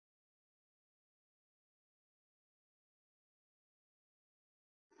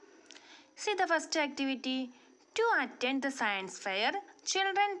See the first activity. To attend the science fair,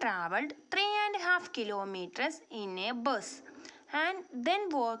 children travelled 3.5 kilometers in a bus and then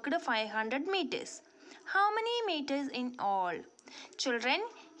walked 500 meters. How many meters in all? Children,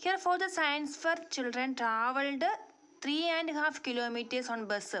 here for the science fair, children travelled 3.5 kilometers on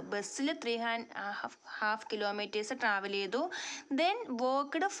bus. Bussil 3.5 kilometers travel ചെയ്തു. Then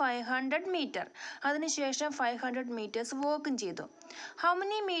walked 500 meter. അതിനുശേഷം 500 meters walking ചെയ്തു. How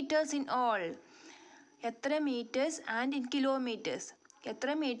many meters in all? എത്ര meters and in kilometers? എത്ര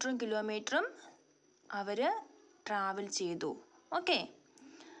മീറ്ററും കിലോമീറ്ററും അവർ travel ചെയ്തു. Okay.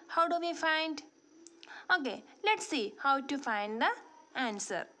 How do we find? Okay, let's see how to find the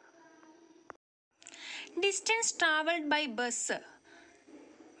answer. Distance travelled by bus.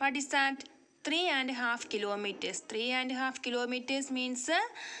 What is that? 3.5 kilometers. 3.5 kilometers means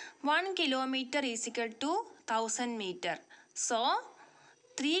 1 kilometer is equal to 1000 meter. So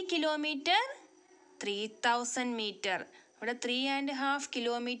 3 kilometer 3000 meter. ഇവിടെ 3.5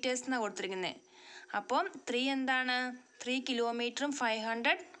 kilometers എന്നാണ് കൊടുത്തിരിക്കുന്നത്. അപ്പം 3 എന്താണ്? 3 കിലോമീറ്ററും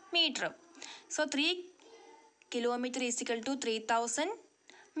 500 മീറ്ററും. So 3 kilometer is equal to 3000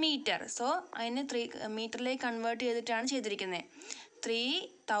 meter. So അതിന് 3 മീറ്ററിലേക്ക് convert ചെയ്തിട്ടാണ് ചെയ്തിരിക്കുന്നത്.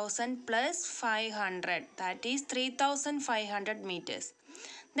 3000 plus 500, that is 3500 meters.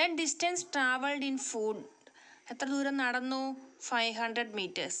 Then distance travelled in foot. എത്ര ദൂരം നടന്നു? 500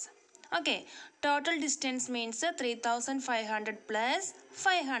 meters. Okay, total distance means 3500 plus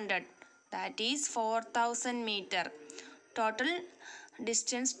 500, that is 4000 meter. Total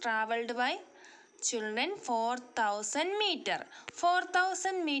distance travelled by children 4000 meter.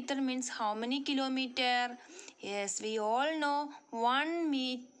 4000 meter means how many kilometer? Yes, we all know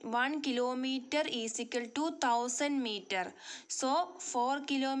 1 kilometer is equal to 1000 meter. So 4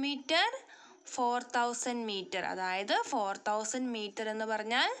 kilometer 4000 meter. അതായത് 4000 meter എന്ന്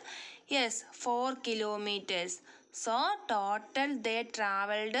പറഞ്ഞാൽ yes 4 kilometers. So total they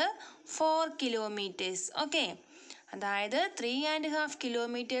travelled 4 kilometers. Okay. അതായത് 3.5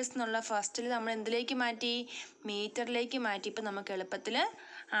 kilometers എന്നുള്ള ഫസ്റ്റിൽ നമ്മൾ എന്തിലേക്ക് മാറ്റി? മീറ്ററിലേക്ക് മാറ്റി. ഇപ്പം നമുക്ക് എളുപ്പത്തിൽ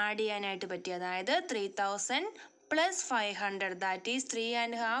ആഡ് ചെയ്യാനായിട്ട് പറ്റി. അതായത് 3000 plus 500, that is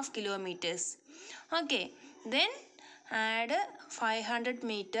 3.5 kilometers. Okay, then add 500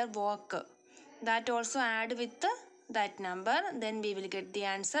 meter walk. That also add with that number. Then we will get the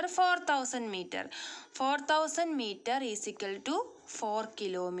answer 4000 meter. 4000 meter is equal to 4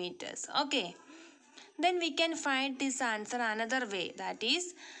 kilometers. Okay. Then we can find this answer another way. That is,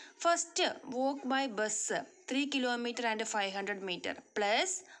 first walk by bus 3 kilometer and 500 meter plus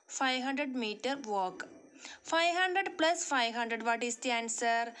 500 meter walk. 500 plus 500, what is the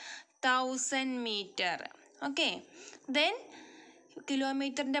answer? 1000 meter. Okay. Then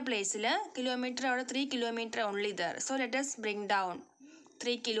kilometer in the place, kilometer or 3 kilometer only there. So let us bring down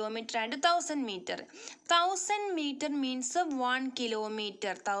 3 kilometer and 1000 meter. 1000 meter means 1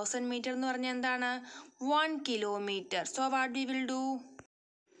 kilometer. 1000 meter എന്ന് പറഞ്ഞാൽ എന്താണ്? 1 kilometer. So what we will do?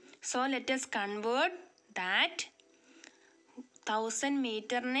 So let us convert that 1000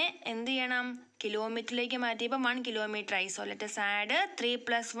 meterനെ എന്ത് ചെയ്യണം? കിലോമീറ്ററിലേക്ക് മാറ്റിയപ്പോൾ 1 kilometer ആയി. So let us add 3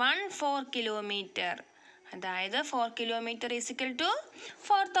 plus 1, 4 kilometer. അതായത് 4 kilometer is equal to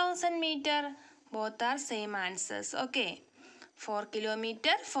 4000 meter. Both are same answers. Okay. 4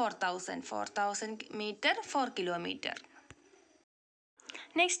 kilometer 4000. 4000 meter 4 kilometer.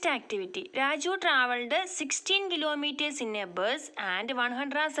 Next activity. Raju travelled 16 kilometers in a bus and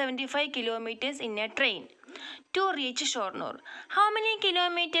 175 kilometers in a train to reach Shornur. How many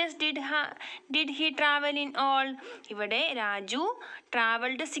kilometers did he travel in all? ഇവിടെ Raju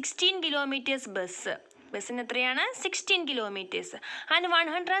travelled 16 kilometers bus. ബസ്സിന് എത്രയാണ്? 16 kilometers and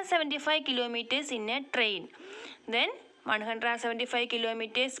 175 kilometers in a train. Then 175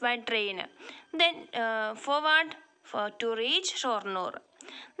 kilometers by train. Then for what? For to reach Shornur.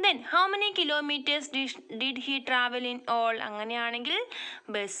 Then how many kilometers did he travel in all? അങ്ങനെയാണെങ്കിൽ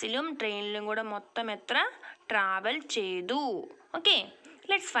ബസ്സിലും ട്രെയിനിലും കൂടെ മൊത്തം എത്ര travel ചെയ്തു? Okay,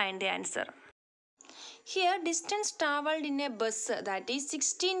 let's find the answer. Here distance travelled in a bus, that is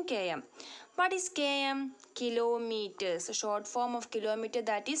 16 km. What is km? Kilometers. Short form of kilometer,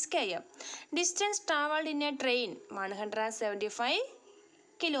 that is km. Distance travelled in a train 175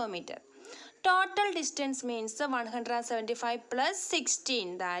 kilometer. Total distance means 175 plus 16,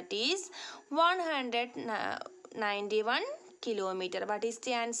 that is 191 kilometer. What is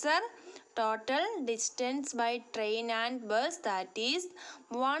the answer? Total distance by train and bus, that is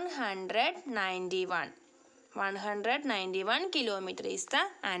 191. 191 kilometer is the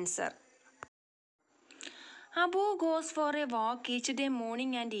answer. Abu goes for a walk each day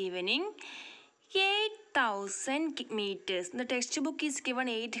morning and evening. 8,000 meters. The textbook is given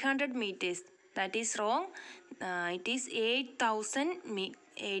 800 meters. That is wrong. It is 8,000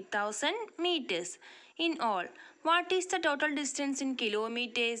 meters in all. What is the total distance in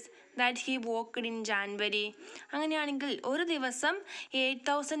kilometers that he walked in January? അങ്ങനെയാണെങ്കിൽ ഒരു ദിവസം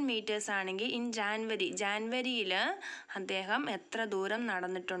 8,000 meters ആണെങ്കിൽ in ജാൻവരിയിൽ അദ്ദേഹം എത്ര ദൂരം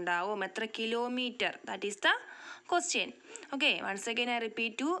നടന്നിട്ടുണ്ടാവും, എത്ര kilometre? That is the question. Okay, once again I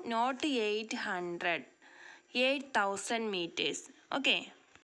repeat to not 800, 8,000 meters. Okay,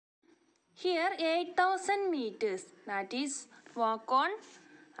 here 8,000 meters, that is walk on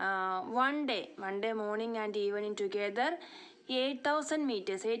one day morning and evening together. 8,000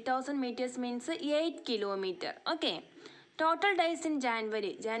 meters. 8,000 meters means 8 kilometer. Okay, total days in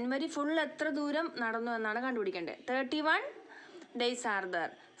January full എത്ര ദൂരം നടന്നു എന്നാണ് കണ്ടുപിടിക്കേണ്ടത്. 31 days are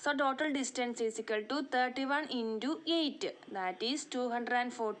there. So total distance is equal to 31 into 8. That is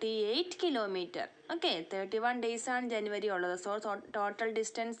 248 kilometer. Okay, 31 days on January. So total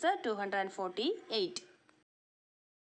distance 248.